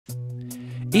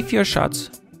If your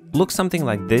shots look something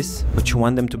like this, but you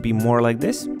want them to be more like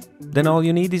this, then all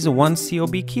you need is a 1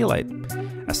 COB key light.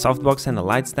 A softbox and a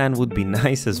light stand would be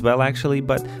nice as well actually,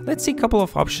 but let's see a couple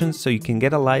of options so you can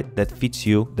get a light that fits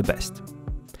you the best.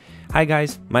 Hi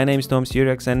guys, my name is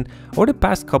SmallRig, and over the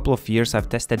past couple of years I've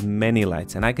tested many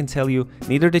lights, and I can tell you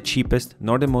neither the cheapest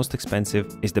nor the most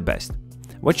expensive is the best.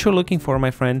 What you're looking for,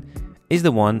 my friend, is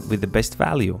the one with the best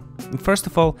value. And first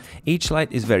of all, each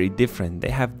light is very different. They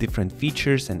have different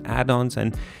features and add-ons,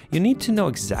 and you need to know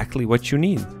exactly what you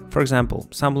need. For example,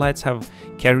 some lights have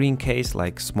carrying case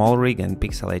like SmallRig and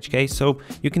Pixel HK, so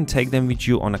you can take them with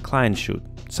you on a client shoot.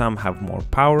 Some have more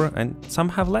power and some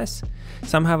have less.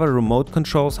 Some have a remote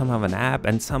control, some have an app,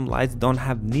 and some lights don't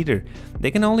have neither.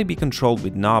 They can only be controlled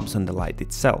with knobs on the light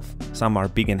itself. Some are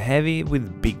big and heavy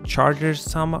with big chargers,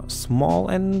 some are small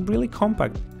and really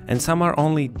compact. And some are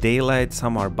only daylight,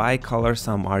 some are bicolor,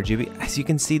 some RGB. As you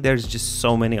can see, there's just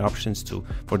so many options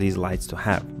for these lights to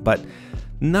have. But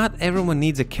not everyone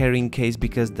needs a carrying case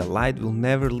because the light will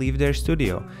never leave their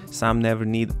studio. Some never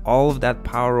need all of that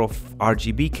power of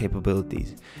RGB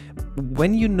capabilities.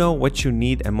 When you know what you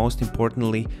need and most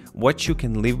importantly, what you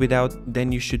can live without,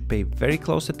 then you should pay very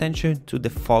close attention to the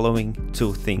following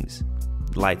two things: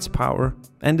 light's power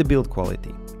and the build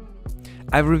quality.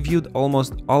 I've reviewed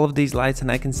almost all of these lights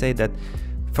and I can say that,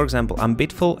 for example,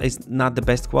 Ambitful is not the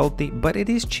best quality, but it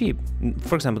is cheap.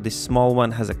 For example, this small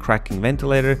one has a cracking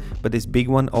ventilator, but this big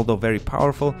one, although very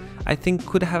powerful, I think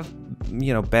could have,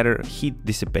 better heat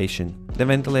dissipation. The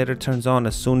ventilator turns on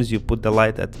as soon as you put the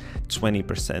light at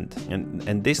 20%.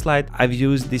 And this light, I've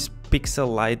used this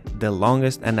Pixel light the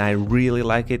longest and I really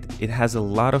like it. It has a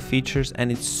lot of features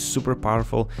and it's super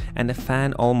powerful, and the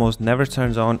fan almost never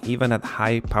turns on even at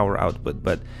high power output.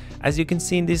 But as you can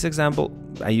see in this example,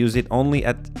 I use it only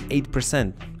at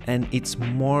 8% and it's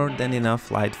more than enough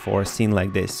light for a scene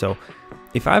like this. So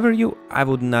if I were you, I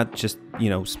would not just,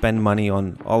 spend money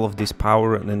on all of this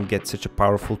power and then get such a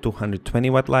powerful 220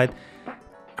 watt light.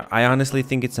 I honestly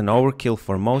think it's an overkill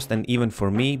for most and even for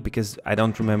me, because I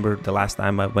don't remember the last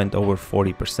time I went over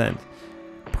 40%.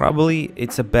 Probably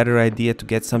it's a better idea to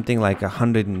get something like a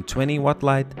 120 watt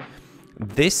light.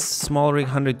 This SmallRig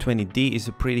 120D is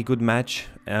a pretty good match.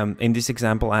 In this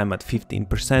example I'm at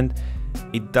 15%.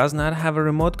 It does not have a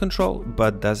remote control,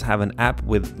 but does have an app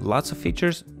with lots of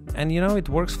features, and it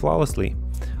works flawlessly.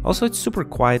 Also, it's super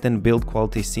quiet and build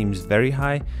quality seems very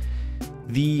high.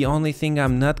 The only thing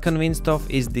I'm not convinced of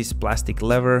is this plastic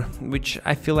lever, which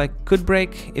I feel like could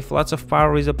break if lots of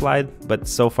power is applied, but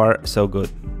so far so good.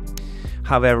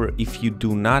 However, if you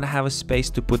do not have a space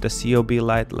to put a COB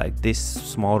light like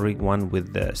this SmallRig one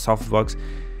with the softbox,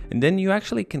 and then you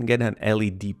actually can get an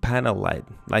LED panel light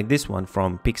like this one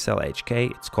from Pixel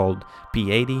HK. It's called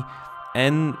P80,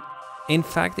 and in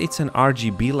fact it's an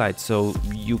RGB light, so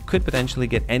you could potentially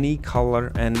get any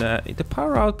color, and the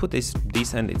power output is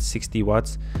decent. It's 60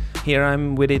 watts. Here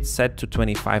I'm with it set to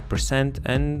 25%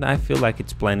 and I feel like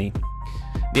it's plenty.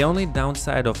 The only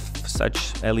downside of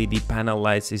such LED panel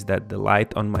lights is that the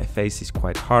light on my face is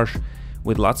quite harsh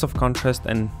with lots of contrast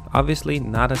and obviously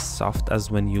not as soft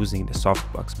as when using the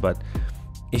softbox. But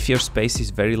if your space is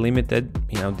very limited,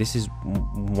 this is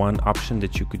one option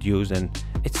that you could use, and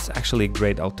it's actually a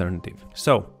great alternative.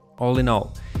 So all in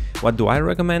all, what do I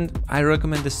recommend? I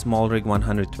recommend the SmallRig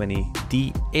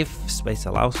 120D if space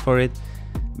allows for it,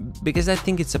 because I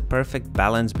think it's a perfect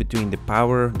balance between the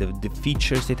power, the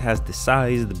features it has, the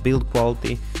size, the build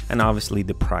quality, and obviously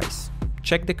the price.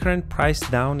 Check the current price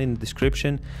down in the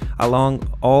description along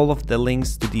all of the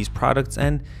links to these products,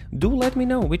 and do let me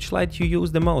know which light you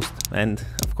use the most. And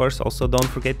of course also don't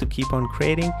forget to keep on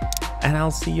creating, and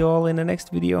I'll see you all in the next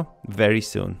video very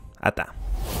soon. Ata!